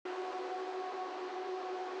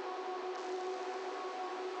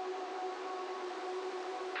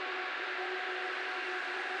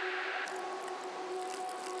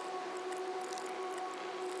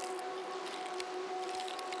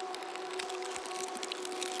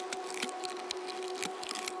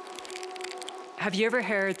Have you ever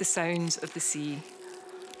heard the sounds of the sea?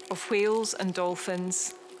 Of whales and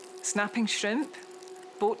dolphins, snapping shrimp,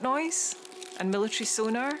 boat noise, and military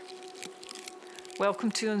sonar? Welcome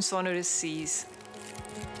to Sonorous Seas.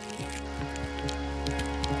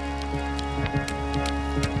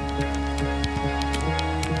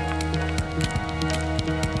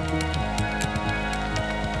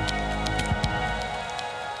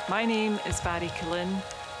 My name is Mhairi,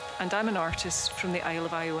 and I'm an artist from the Isle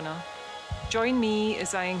of Iona. Join me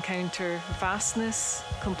as I encounter vastness,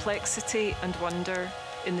 complexity and wonder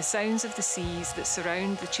in the sounds of the seas that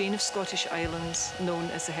surround the chain of Scottish islands known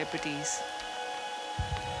as the Hebrides.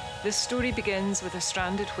 This story begins with a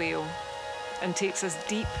stranded whale and takes us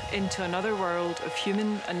deep into another world of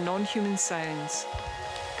human and non-human sounds.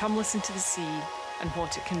 Come listen to the sea and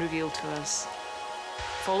what it can reveal to us.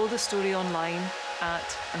 Follow the story online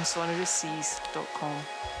at sonorouseas.com.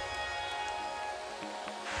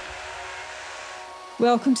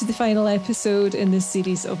 Welcome to the final episode in this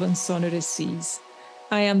series of Sonorous Seas.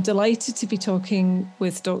 I am delighted to be talking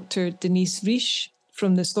with Dr Denise Risch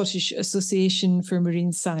from the Scottish Association for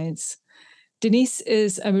Marine Science. Denise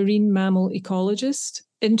is a marine mammal ecologist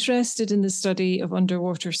interested in the study of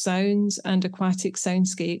underwater sounds and aquatic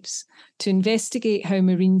soundscapes to investigate how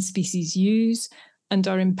marine species use and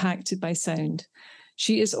are impacted by sound.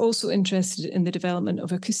 She is also interested in the development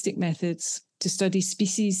of acoustic methods to study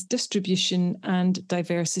species distribution and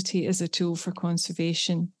diversity as a tool for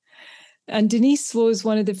conservation. And Denise was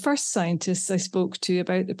one of the first scientists I spoke to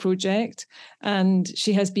about the project, and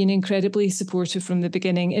she has been incredibly supportive from the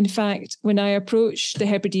beginning. In fact, when I approached the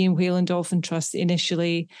Hebridean Whale and Dolphin Trust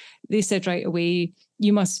initially, they said right away,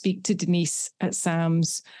 you must speak to Denise at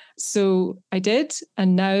SAMS. So I did,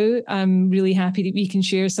 and now I'm really happy that we can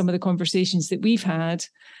share some of the conversations that we've had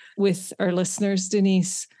with our listeners,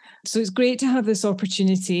 Denise. So it's great to have this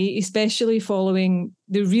opportunity, especially following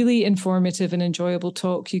the really informative and enjoyable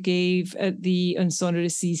talk you gave at the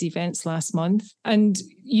Sonorous Seas events last month. And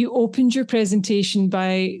you opened your presentation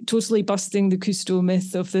by totally busting the Cousteau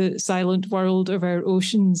myth of the silent world of our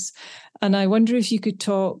oceans. And I wonder if you could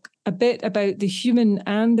talk a bit about the human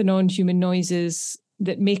and the non-human noises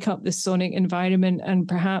that make up the sonic environment and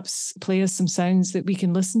perhaps play us some sounds that we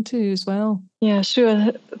can listen to as well. Yeah,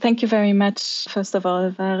 sure. Thank you very much, first of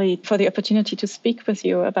all, Mhairi, for the opportunity to speak with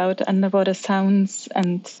you about underwater sounds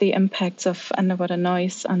and the impacts of underwater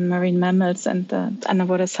noise on marine mammals and the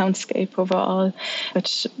underwater soundscape overall,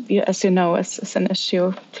 which, as you know, is an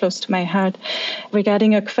issue close to my heart.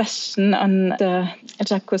 Regarding a question on the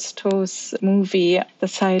Jacques Cousteau's movie, The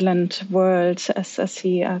Silent World, as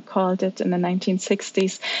he called it in the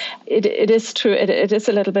 1960s, it is true. It is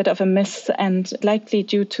a little bit of a myth, and likely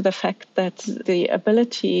due to the fact that the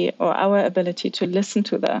ability or our ability to listen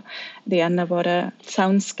to the underwater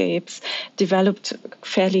soundscapes developed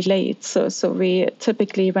fairly late. So we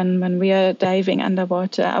typically, when we are diving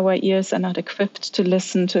underwater, our ears are not equipped to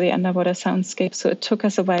listen to the underwater soundscape. So it took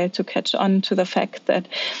us a while to catch on to the fact that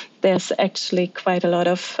there's actually quite a lot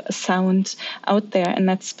of sound out there. And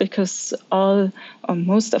that's because all or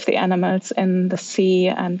most of the animals in the sea,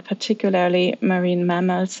 and particularly marine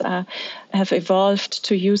mammals, have evolved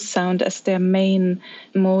to use sound as their main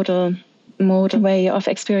modal way of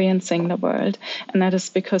experiencing the world. And that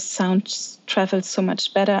is because sound travels so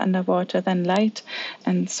much better underwater than light,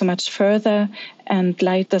 and so much further, and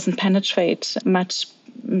light doesn't penetrate much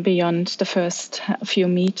beyond the first few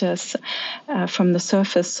meters from the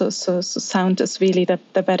surface. So sound is really the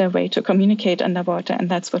better way to communicate underwater, and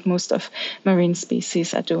that's what most of marine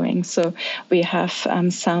species are doing. So we have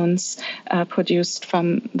sounds produced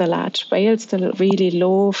from the large whales, the really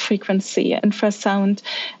low frequency infrasound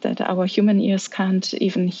that our human ears can't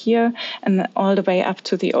even hear, and all the way up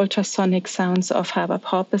to the ultrasonic sounds of harbor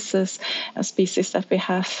porpoises, a species that we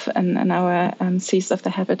have in our seas of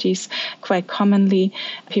the Hebrides quite commonly.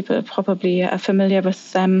 People probably are familiar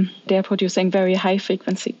with them. They're producing very high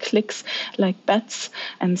frequency clicks like bats.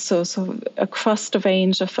 And so across the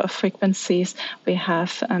range of frequencies, we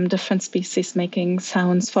have different species making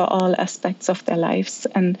sounds for all aspects of their lives.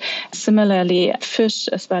 And similarly, fish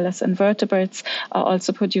as well as invertebrates are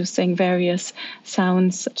also producing various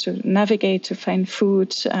sounds to navigate, to find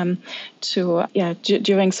food,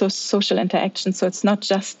 during social interaction. So it's not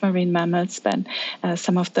just marine mammals, but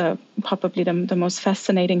some of the probably the most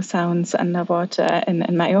fascinating sounds underwater,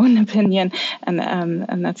 in my own opinion,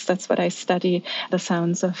 and that's what I study, the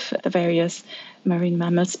sounds of the various marine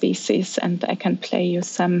mammal species, and I can play you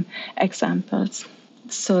some examples.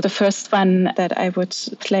 So the first one that I would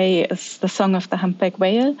play is the song of the humpback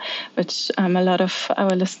whale, which a lot of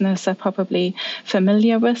our listeners are probably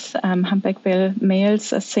familiar with. Humpback whale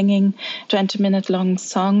males are singing 20-minute long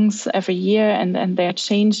songs every year, and they're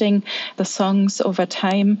changing the songs over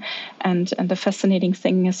time. And the fascinating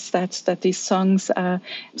thing is that these songs are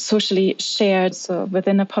socially shared. So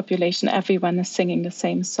within a population, everyone is singing the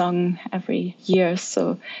same song every year.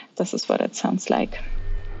 So this is what it sounds like.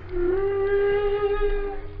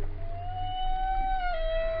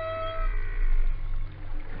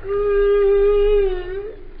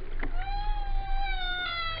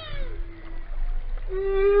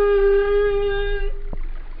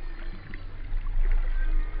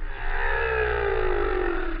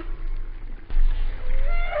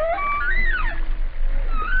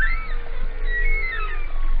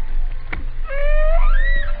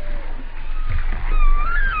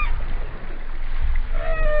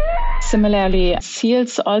 Similarly,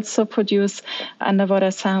 seals also produce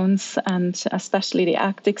underwater sounds, and especially the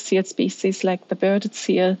Arctic seal species like the birded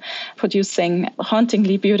seal, producing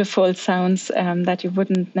hauntingly beautiful sounds that you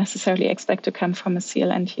wouldn't necessarily expect to come from a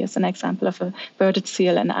seal. And here's an example of a birded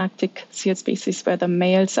seal, an Arctic seal species, where the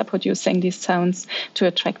males are producing these sounds to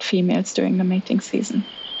attract females during the mating season.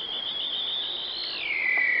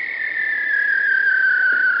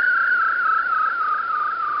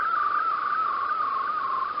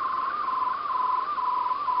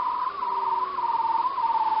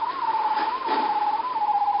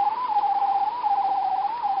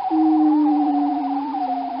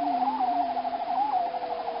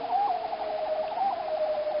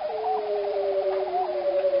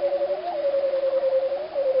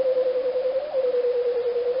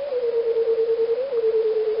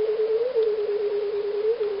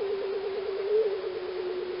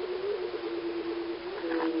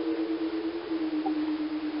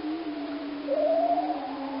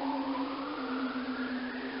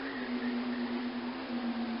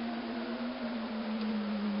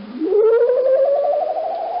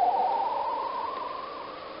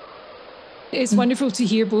 It's wonderful to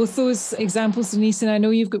hear both those examples, Denise, and I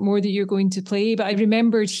know you've got more that you're going to play, but I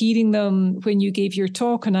remembered hearing them when you gave your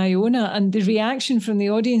talk on Iona, and the reaction from the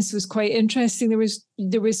audience was quite interesting.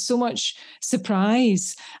 There was so much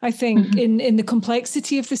surprise, I think, in the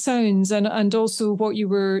complexity of the sounds, and also what you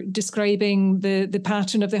were describing, the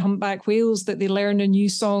pattern of the humpback whales, that they learn a new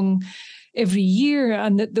song every year,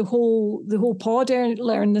 and that the whole pod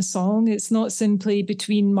learn the song. It's not simply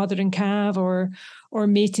between mother and calf or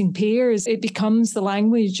mating pairs. It becomes the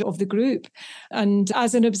language of the group. And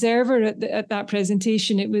as an observer at that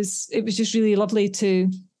presentation, it was just really lovely to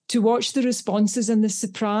watch the responses and the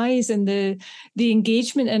surprise and the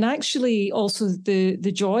engagement, and actually also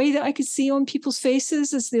the joy that I could see on people's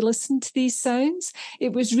faces as they listened to these sounds.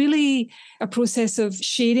 It was really a process of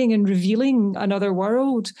sharing and revealing another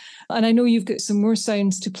world. And I know you've got some more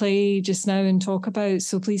sounds to play just now and talk about,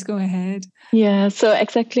 so please go ahead. Yeah, so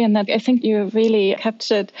exactly. And I think you really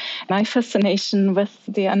captured my fascination with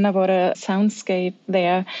the underwater soundscape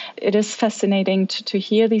there. It is fascinating to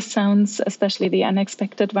hear these sounds, especially the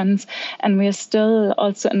unexpected ones. And we're still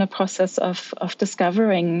also in the process of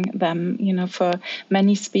discovering them. You know, for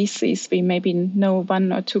many species, we maybe know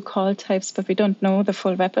one or two call types, but we don't know the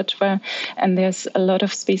full repertoire. And there's a lot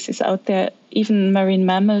of species out there, even marine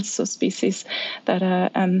mammals, so species that are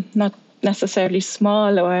not necessarily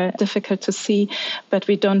small or difficult to see, but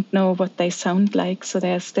we don't know what they sound like. So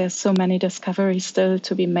there's so many discoveries still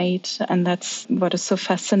to be made, and that's what is so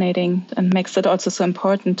fascinating and makes it also so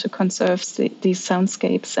important to conserve these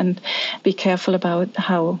soundscapes and be careful about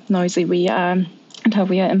how noisy we are and how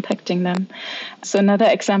we are impacting them. So another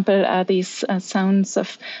example are these sounds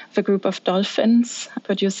of a group of dolphins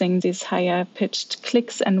producing these higher pitched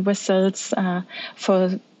clicks and whistles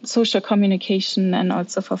for social communication and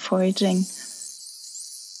also for foraging.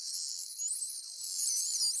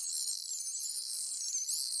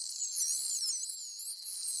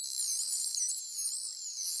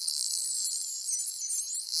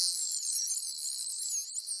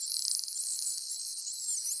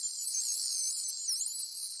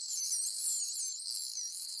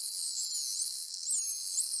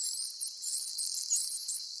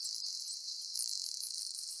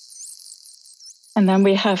 And then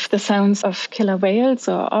we have the sounds of killer whales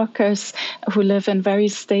or orcas who live in very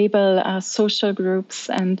stable social groups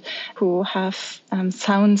and who have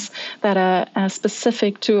sounds that are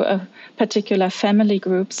specific to a particular family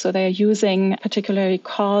group. So they're using particularly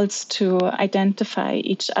calls to identify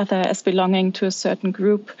each other as belonging to a certain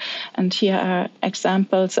group. And here are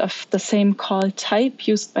examples of the same call type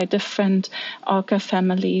used by different orca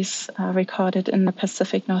families recorded in the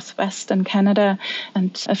Pacific Northwest in Canada.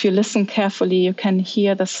 And if you listen carefully, you can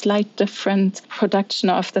hear the slight different production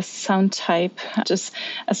of the sound type, just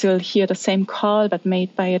as you'll hear the same call but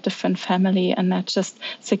made by a different family, and that just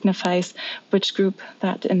signifies which group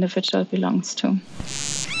that individual belongs to.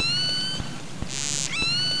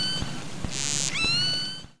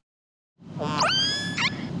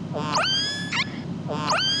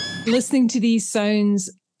 Listening to these sounds,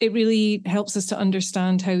 it really helps us to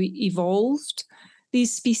understand how evolved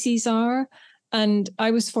these species are. And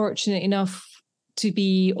I was fortunate enough to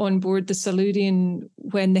be on board the Silurian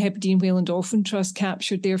when the Hebridean Whale and Dolphin Trust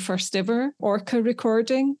captured their first ever orca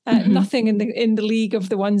recording. Nothing in the league of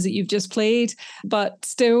the ones that you've just played, but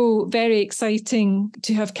still very exciting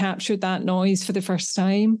to have captured that noise for the first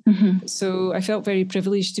time. So I felt very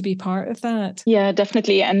privileged to be part of that. Yeah,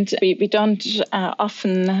 definitely. And we don't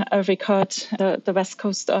often record the West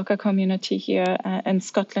Coast orca community here in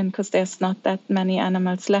Scotland because there's not that many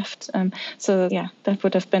animals left. So yeah, that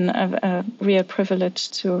would have been a real privilege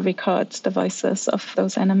to record the voices of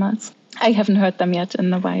those animals. I haven't heard them yet in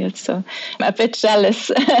the wild, so I'm a bit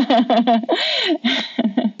jealous.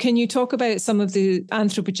 Can you talk about some of the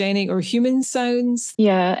anthropogenic or human sounds?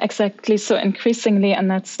 Yeah, exactly. So increasingly, and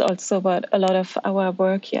that's also what a lot of our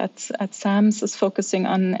work here at SAMS is focusing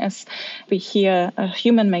on, as we hear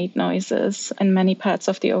human-made noises in many parts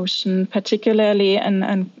of the ocean, particularly in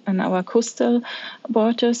our coastal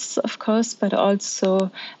waters, of course, but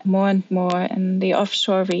also more and more in the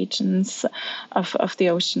offshore regions of the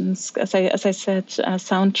oceans. As I said,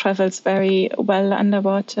 sound travels very well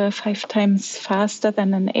underwater, 5 times faster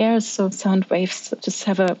than in air. So sound waves just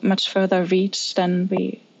have a much further reach than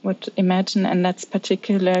we would imagine. And that's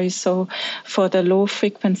particularly so for the low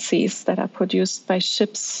frequencies that are produced by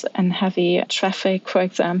ships and heavy traffic, for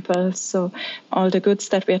example. So all the goods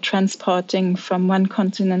that we are transporting from one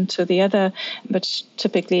continent to the other, which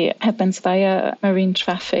typically happens via marine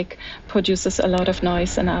traffic, produces a lot of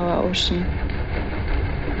noise in our ocean.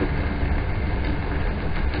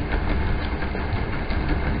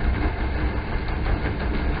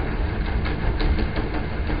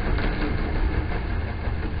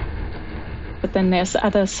 But then there's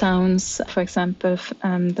other sounds, for example,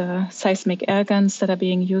 the seismic air guns that are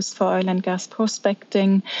being used for oil and gas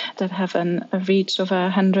prospecting that have a reach over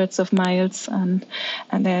hundreds of miles, and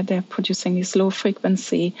they're producing these low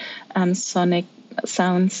frequency sonic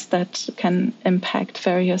sounds that can impact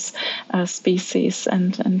various species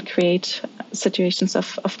and create situations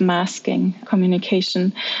of masking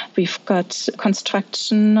communication. We've got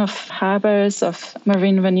construction of harbors, of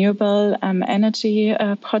marine renewable energy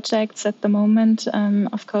projects at the moment,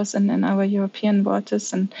 of course, in our European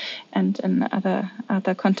waters and in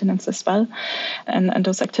other continents as well. And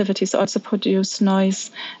those activities also produce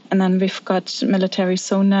noise. And then we've got military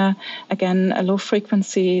sonar, again, a low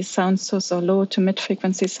frequency sound source or low to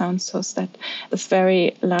mid-frequency sound source that is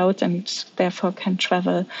very loud and therefore can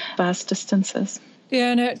travel vast distances.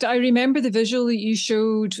 Yeah, and I remember the visual that you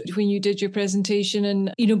showed when you did your presentation.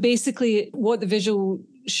 And, basically what the visual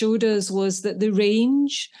showed us was that the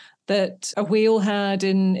range that a whale had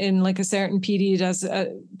in like a certain period, as a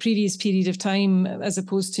previous period of time, as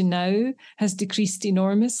opposed to now, has decreased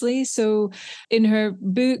enormously. So in her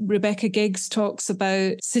book, Rebecca Giggs talks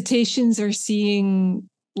about cetaceans are seeing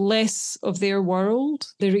less of their world.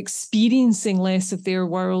 They're experiencing less of their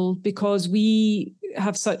world because we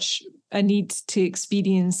have such a need to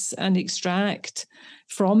experience and extract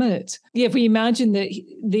from it. Yeah, if we imagine that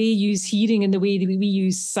they use hearing in the way that we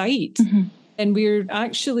use sight, and we're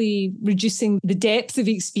actually reducing the depth of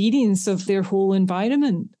experience of their whole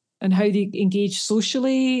environment and how they engage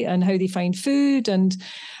socially and how they find food. And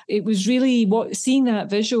it was really seeing that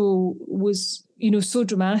visual was, so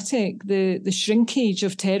dramatic, the shrinkage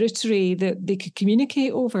of territory that they could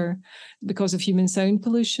communicate over because of human sound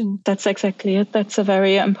pollution. That's exactly it. That's a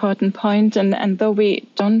very important point. And though we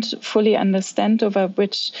don't fully understand over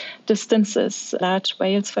which distances large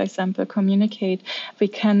whales, for example, communicate, we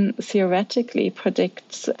can theoretically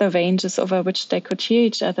predict the ranges over which they could hear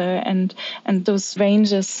each other. And those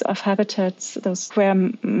ranges of habitats, those square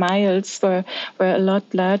miles, were a lot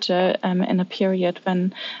larger in a period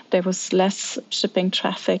when there was less shipping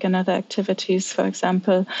traffic and other activities, for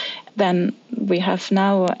example, than we have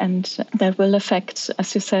now. And that will affect,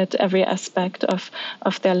 as you said, every aspect of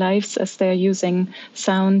their lives as they're using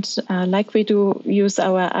sound, like we do use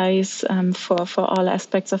our eyes for all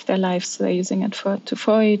aspects of their lives. So they're using it to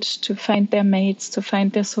forage, to find their mates, to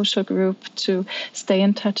find their social group, to stay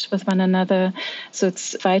in touch with one another. So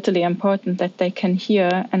it's vitally important that they can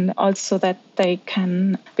hear, and also that they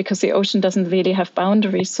can, because the ocean doesn't really have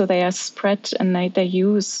boundaries, so they are spread and they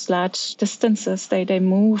use large distances. They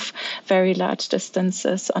move very large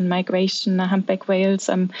distances on migration. Humpback whales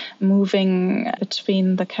are moving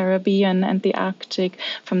between the Caribbean and the Arctic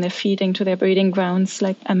from their feeding to their breeding grounds,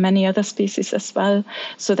 like many other species as well.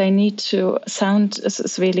 So they need to, sound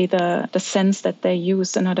is really the sense that they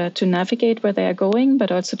use in order to navigate where they are going,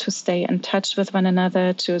 but also to stay in touch with one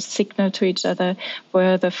another, to signal to each other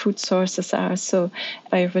where the food sources are. So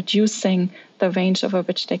by reducing the range over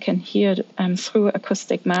which they can hear through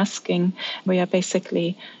acoustic masking, we are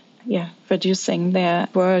basically reducing their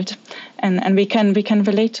world. And we can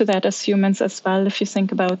relate to that as humans as well. If you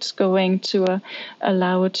think about going to a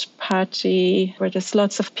loud party where there's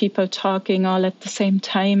lots of people talking all at the same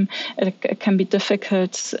time, it can be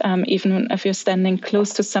difficult, even if you're standing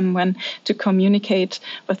close to someone, to communicate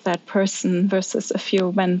with that person, versus if you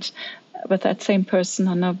went with that same person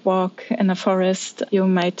on a walk in a forest, you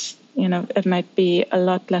might, it might be a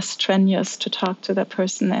lot less strenuous to talk to that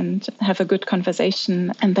person and have a good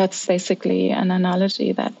conversation. And that's basically an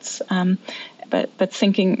analogy that's, but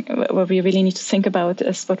thinking, what we really need to think about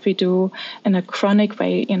is what we do in a chronic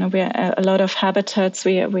way. We are a lot of habitats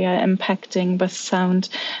we are impacting with sound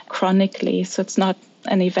chronically. So it's not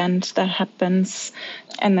an event that happens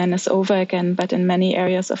and then is over again, but in many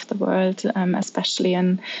areas of the world, especially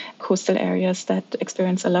in coastal areas that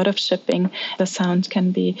experience a lot of shipping, the sound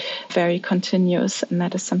can be very continuous, and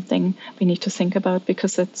that is something we need to think about,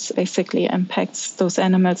 because it basically impacts those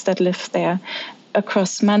animals that live there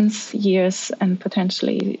across months, years, and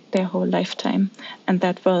potentially their whole lifetime. And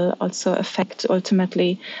that will also affect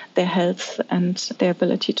ultimately their health and their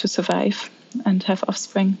ability to survive and have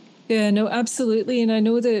offspring. Yeah, no, absolutely. And I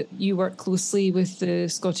know that you work closely with the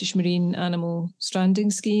Scottish Marine Animal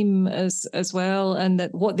Stranding Scheme as well, and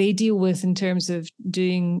that what they deal with in terms of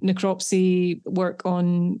doing necropsy work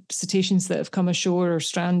on cetaceans that have come ashore or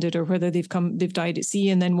stranded, or whether they've died at sea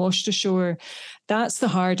and then washed ashore. That's the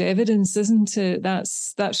hard evidence, isn't it?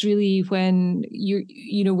 That's really when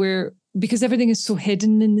we're, because everything is so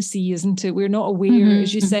hidden in the sea, isn't it? We're not aware,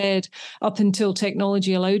 as you said, up until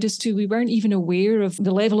technology allowed us to, we weren't even aware of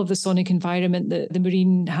the level of the sonic environment that the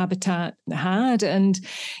marine habitat had. And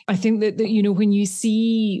I think that when you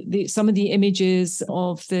see some of the images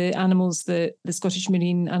of the animals that the Scottish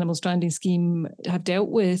Marine Animal Stranding Scheme have dealt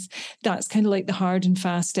with, that's kind of like the hard and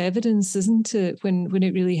fast evidence, isn't it, when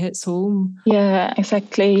it really hits home? Yeah,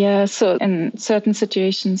 exactly. Yeah. So in certain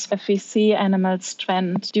situations, if we see animals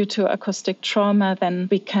strand due to acoustic trauma, then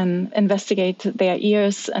we can investigate their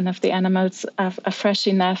ears. And if the animals are fresh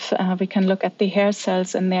enough, we can look at the hair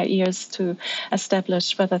cells in their ears to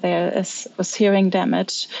establish whether there was hearing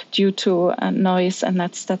damage due to noise. And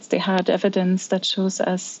that's the hard evidence that shows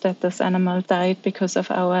us that this animal died because of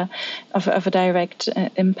a direct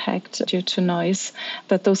impact due to noise.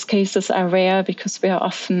 But those cases are rare because we are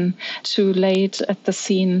often too late at the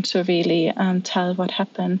scene to really tell what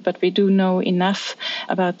happened. But we do know enough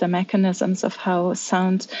about the mechanisms of how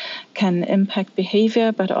sound can impact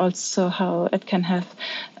behavior, but also how it can have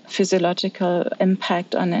physiological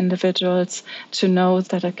impact on individuals to know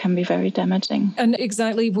that it can be very damaging. And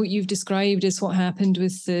exactly what you've described is what happened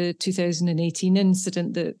with the 2018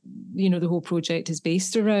 incident that, the whole project is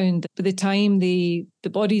based around. By the time the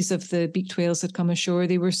bodies of the beaked whales had come ashore,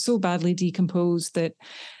 they were so badly decomposed that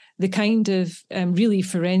the kind of really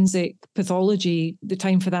forensic pathology, the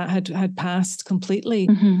time for that had passed completely.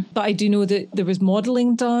 Mm-hmm. But I do know that there was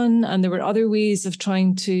modelling done, and there were other ways of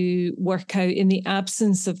trying to work out, in the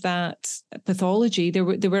absence of that pathology, there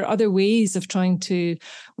were other ways of trying to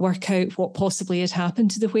work out what possibly had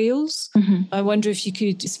happened to the whales. Mm-hmm. I wonder if you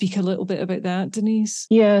could speak a little bit about that, Denise.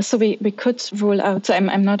 Yeah, so we could rule out,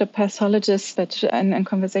 I'm not a pathologist, but in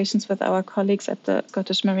conversations with our colleagues at the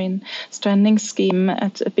Scottish Marine Stranding Scheme,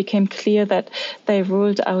 it became clear that they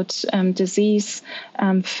ruled out disease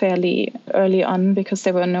fairly early on, because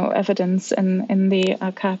there were no evidence in the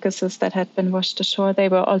carcasses that had been washed ashore. They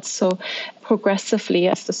were also progressively,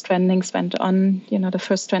 as the strandings went on, the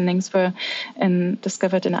first strandings were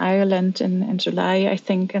discovered in Ireland in July, I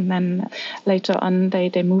think, and then later on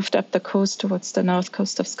they moved up the coast towards the north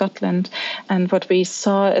coast of Scotland. And what we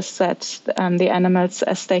saw is that the animals,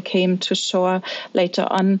 as they came to shore later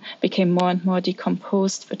on, became more and more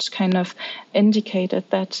decomposed, which kind of indicated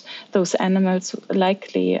that those animals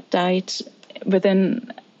likely died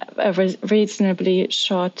within a reasonably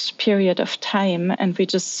short period of time, and we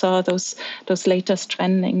just saw those later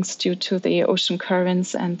strandings due to the ocean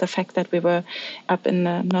currents and the fact that we were up in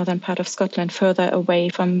the northern part of Scotland, further away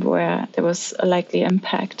from where there was a likely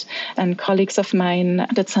impact. And colleagues of mine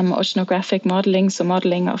did some oceanographic modeling, so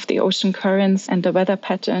modeling of the ocean currents and the weather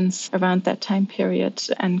patterns around that time period,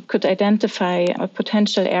 and could identify a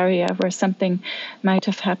potential area where something might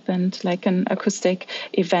have happened, like an acoustic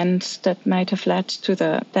event that might have led to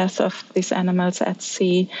the death of these animals at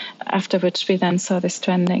sea, after which we then saw the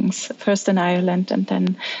strandings, first in Ireland and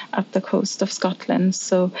then up the coast of Scotland.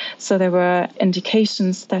 So there were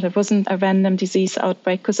indications that it wasn't a random disease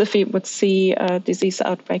outbreak, because if we would see a disease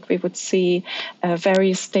outbreak, we would see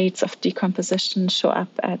various states of decomposition show up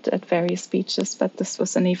at various beaches. But this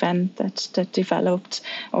was an event that developed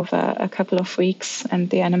over a couple of weeks, and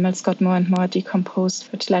the animals got more and more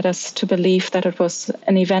decomposed, which led us to believe that it was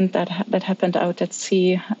an event that happened out at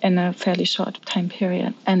sea in a fairly short time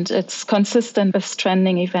period. And it's consistent with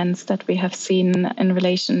stranding events that we have seen in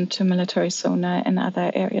relation to military sonar in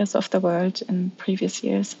other areas of the world in previous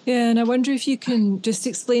years. Yeah, and I wonder if you can just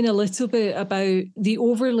explain a little bit about the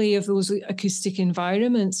overlay of those acoustic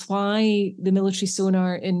environments, why the military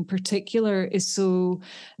sonar in particular is so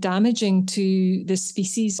damaging to the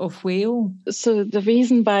species of whale. So the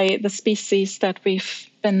reason why the species that we've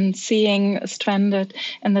been seeing stranded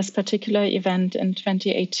in this particular event in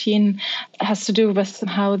 2018 has to do with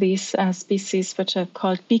how these species, which are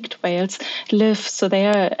called beaked whales, live. So they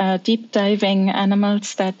are deep diving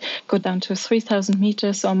animals that go down to 3,000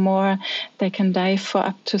 meters or more. They can dive for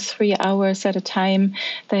up to 3 hours at a time.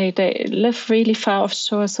 They live really far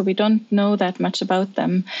offshore, so we don't know that much about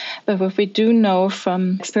them. But what we do know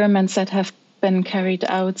from experiments that have been carried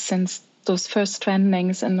out since those first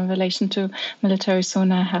strandings in relation to military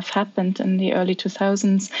sonar have happened in the early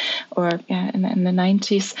 2000s or in the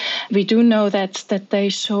 90s. We do know that they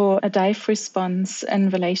show a dive response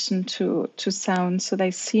in relation to sound. So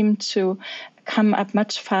they seem to come up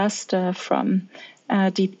much faster from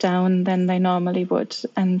deep down than they normally would,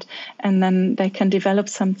 and then they can develop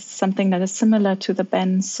something that is similar to the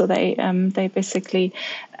bends. So they basically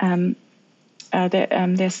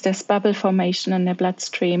there's bubble formation in their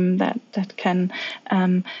bloodstream that can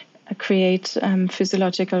create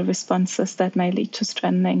physiological responses that may lead to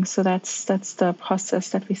stranding. So that's the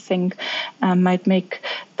process that we think might make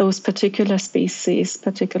those particular species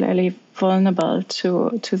particularly vulnerable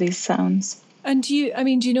to these sounds. And do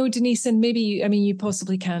you know, Denise, and maybe you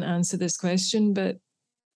possibly can't answer this question, but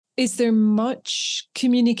is there much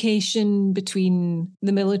communication between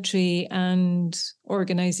the military and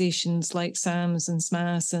organizations like SAMS and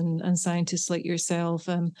SMAS and scientists like yourself?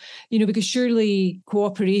 Because surely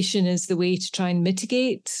cooperation is the way to try and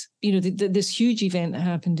mitigate, this huge event that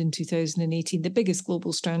happened in 2018, the biggest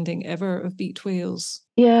global stranding ever of beaked whales.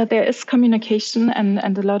 Yeah, there is communication,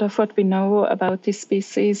 and a lot of what we know about these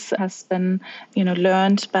species has been,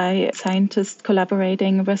 learned by scientists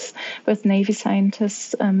collaborating with Navy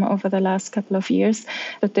scientists over the last couple of years.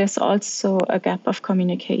 But there's also a gap of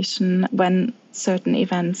communication when certain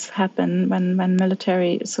events happen. When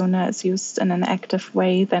military sonar is used in an active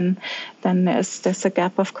way, then there's a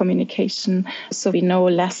gap of communication. So we know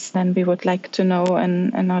less than we would like to know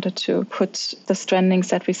in order to put the strandings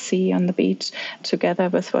that we see on the beach together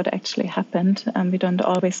with what actually happened. We don't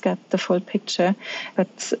always get the full picture.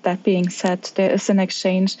 But that being said, there is an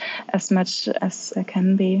exchange as much as there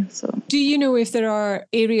can be. So, do you know if there are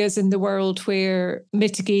areas in the world where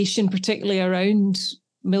mitigation, particularly around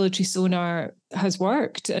military sonar, has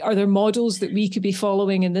worked? Are there models that we could be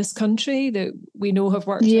following in this country that we know have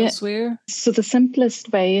worked elsewhere? So the simplest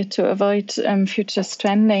way to avoid future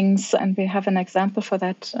strandings, and we have an example for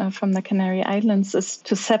that from the Canary Islands, is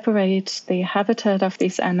to separate the habitat of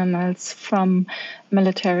these animals from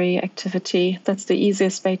military activity. That's the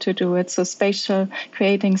easiest way to do it. So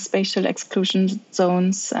creating spatial exclusion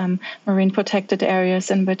zones, marine protected areas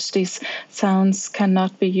in which these sounds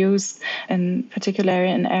cannot be used, in particular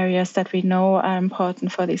in areas that we know are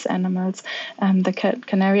important for these animals. The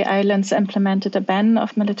Canary Islands implemented a ban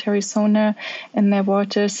of military sonar in their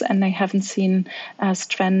waters, and they haven't seen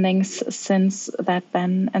strandings since that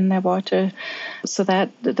ban in their water. So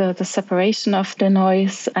that the separation of the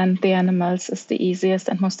noise and the animals is the easiest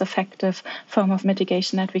and most effective form of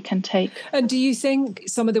mitigation that we can take. And do you think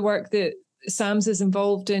some of the work that SAMS is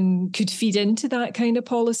involved in could feed into that kind of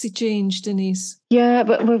policy change, Denise? Yeah,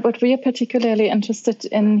 but what we are particularly interested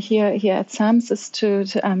in here at SAMS is to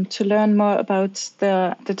learn more about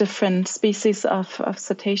the different species of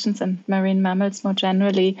cetaceans and marine mammals more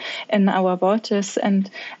generally in our waters, and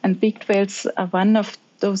beaked whales are one of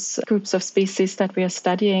those groups of species that we are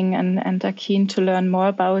studying and are keen to learn more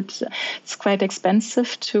about. It's quite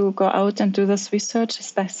expensive to go out and do this research,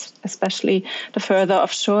 especially the further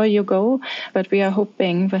offshore you go. But we are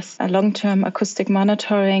hoping with a long-term acoustic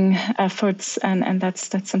monitoring efforts, and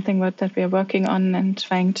that's something that we are working on and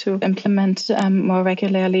trying to implement more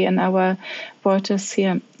regularly in our waters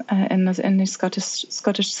here in the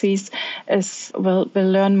Scottish seas, is we'll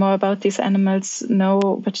learn more about these animals,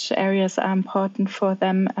 know which areas are important for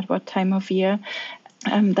them at what time of year.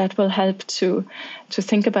 That will help to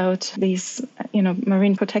think about these,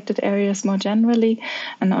 marine protected areas more generally,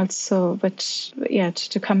 and also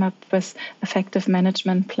to come up with effective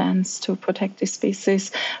management plans to protect these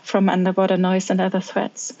species from underwater noise and other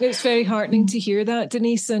threats. It's very heartening to hear that,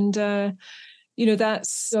 Denise, and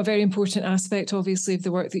that's a very important aspect, obviously, of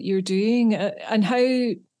the work that you're doing. And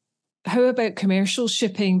how about commercial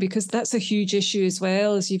shipping? Because that's a huge issue as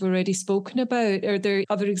well, as you've already spoken about. Are there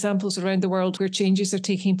other examples around the world where changes are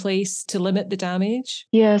taking place to limit the damage?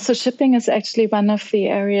 Yeah, so shipping is actually one of the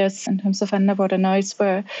areas in terms of underwater noise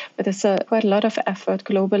where there's quite a lot of effort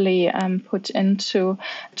globally put into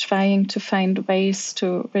trying to find ways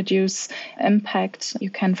to reduce impact. You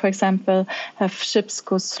can, for example, have ships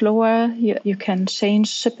go slower. You can change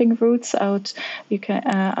shipping routes out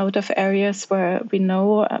of areas where we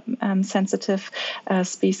know sensitive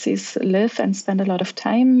species live and spend a lot of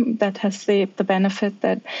time. That has the benefit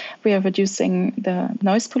that we are reducing the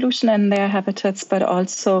noise pollution in their habitats, but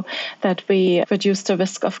also that we reduce the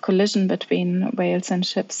risk of collision between whales and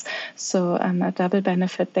ships. So a double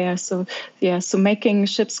benefit there. So making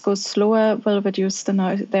ships go slower will reduce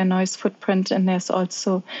their noise footprint, and there's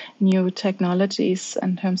also new technologies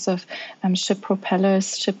in terms of ship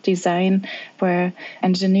propellers, ship design, where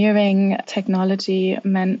engineering, technology,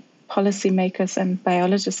 policymakers and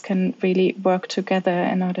biologists can really work together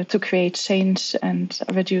in order to create change and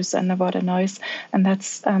reduce underwater noise. And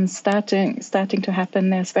that's starting to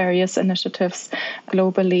happen. There's various initiatives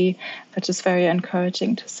globally, which is very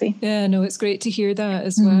encouraging to see. Yeah, no, it's great to hear that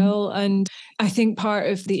as well. And I think part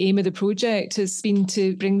of the aim of the project has been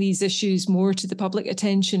to bring these issues more to the public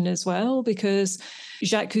attention as well, because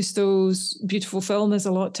Jacques Cousteau's beautiful film has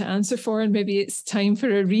a lot to answer for, and maybe it's time for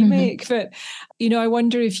a remake. But, I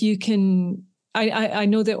wonder if you can... I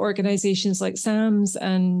know that organisations like SAMS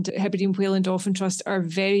and Hebridean Whale and Dolphin Trust are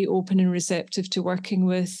very open and receptive to working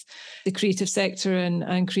with the creative sector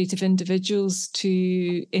and creative individuals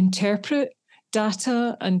to interpret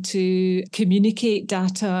data and to communicate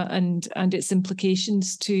data and its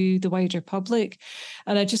implications to the wider public.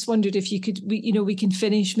 And I just wondered if you could, we can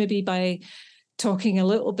finish maybe by talking a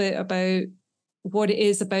little bit about what it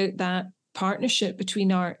is about that partnership between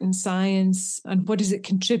art and science, and what does it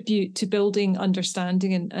contribute to building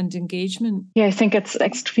understanding and engagement? Yeah, I think it's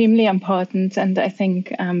extremely important, and I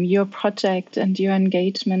think your project and your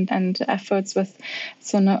engagement and efforts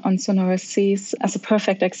on Sonorous Seas as a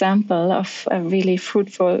perfect example of a really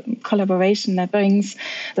fruitful collaboration that brings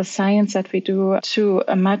the science that we do to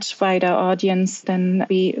a much wider audience than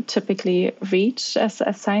we typically reach as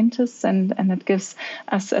scientists, and it gives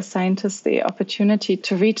us as scientists the opportunity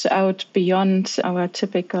to reach out beyond our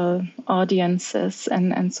typical audiences,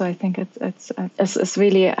 and so I think it's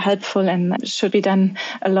really helpful and should be done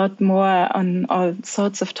a lot more on all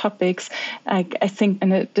sorts of topics. I think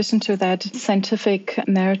in addition to that, scientific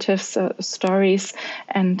narratives, stories,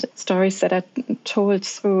 and stories that are told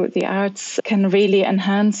through the arts can really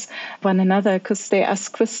enhance one another, because they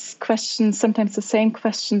ask questions, sometimes the same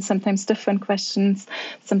questions, sometimes different questions,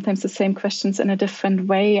 sometimes the same questions in a different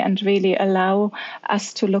way, and really allow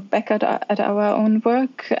us to look back at our own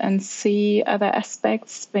work and see other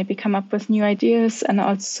aspects, maybe come up with new ideas, and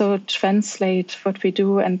also translate what we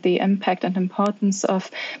do and the impact and importance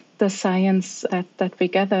of the science that we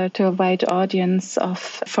gather to a wide audience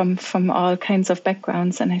from all kinds of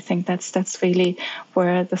backgrounds. And I think that's really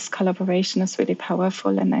where this collaboration is really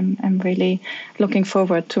powerful, and I'm really looking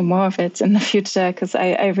forward to more of it in the future, because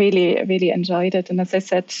I really, really enjoyed it. And as I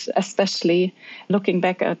said, especially looking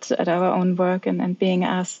back at our own work and being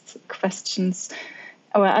asked questions,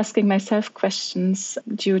 or asking myself questions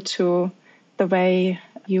due to the way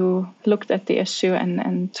you looked at the issue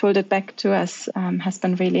and told it back to us has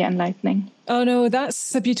been really enlightening. Oh no,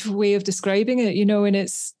 that's a beautiful way of describing it, and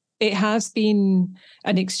it's it has been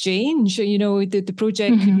an exchange. You know, the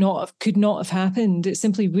project could not have happened. It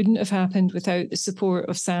simply wouldn't have happened without the support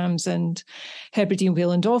of SAMS and Hebridean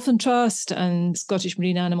Whale and Dolphin Trust and Scottish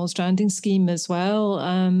Marine Animal Stranding Scheme as well.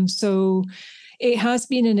 So it has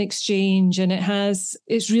been an exchange, and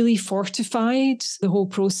it's really fortified the whole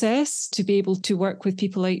process to be able to work with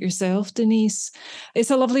people like yourself, Denise.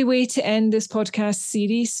 It's a lovely way to end this podcast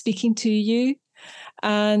series speaking to you.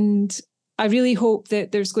 And I really hope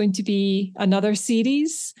that there's going to be another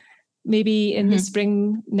series, maybe in the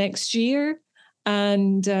spring next year.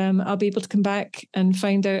 And I'll be able to come back and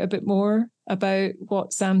find out a bit more about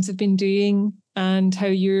what SAMS have been doing and how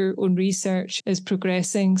your own research is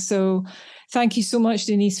progressing. So thank you so much,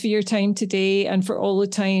 Denise, for your time today and for all the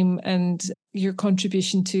time and your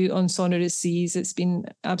contribution to On Sonorous Seas. It's been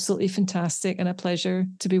absolutely fantastic and a pleasure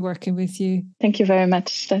to be working with you. Thank you very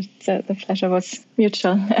much. The pleasure was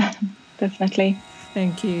mutual, definitely.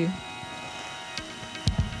 Thank you.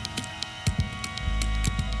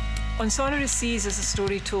 On Sonorous Seas is a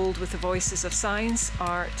story told with the voices of science,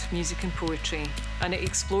 art, music and poetry, and it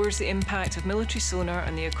explores the impact of military sonar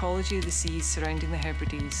on the ecology of the seas surrounding the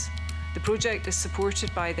Hebrides. The project is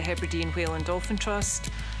supported by the Hebridean Whale and Dolphin Trust,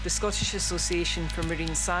 the Scottish Association for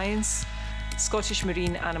Marine Science, Scottish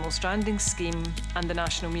Marine Animal Stranding Scheme and the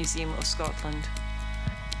National Museum of Scotland.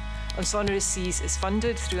 On Sonorous Seas is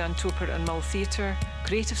funded through Antoper and Mull Theatre,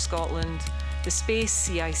 Creative Scotland, the Space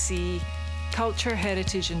CIC, Culture,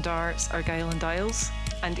 Heritage and Arts, Argyll and Isles,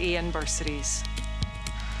 and AN Bursaries.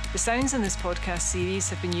 The sounds in this podcast series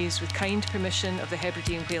have been used with kind permission of the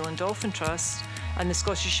Hebridean Whale and Dolphin Trust and the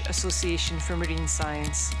Scottish Association for Marine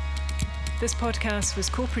Science. This podcast was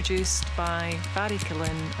co-produced by Mhairi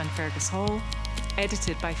and Fergus Hall,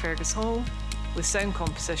 edited by Fergus Hall, with sound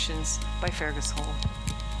compositions by Fergus Hall.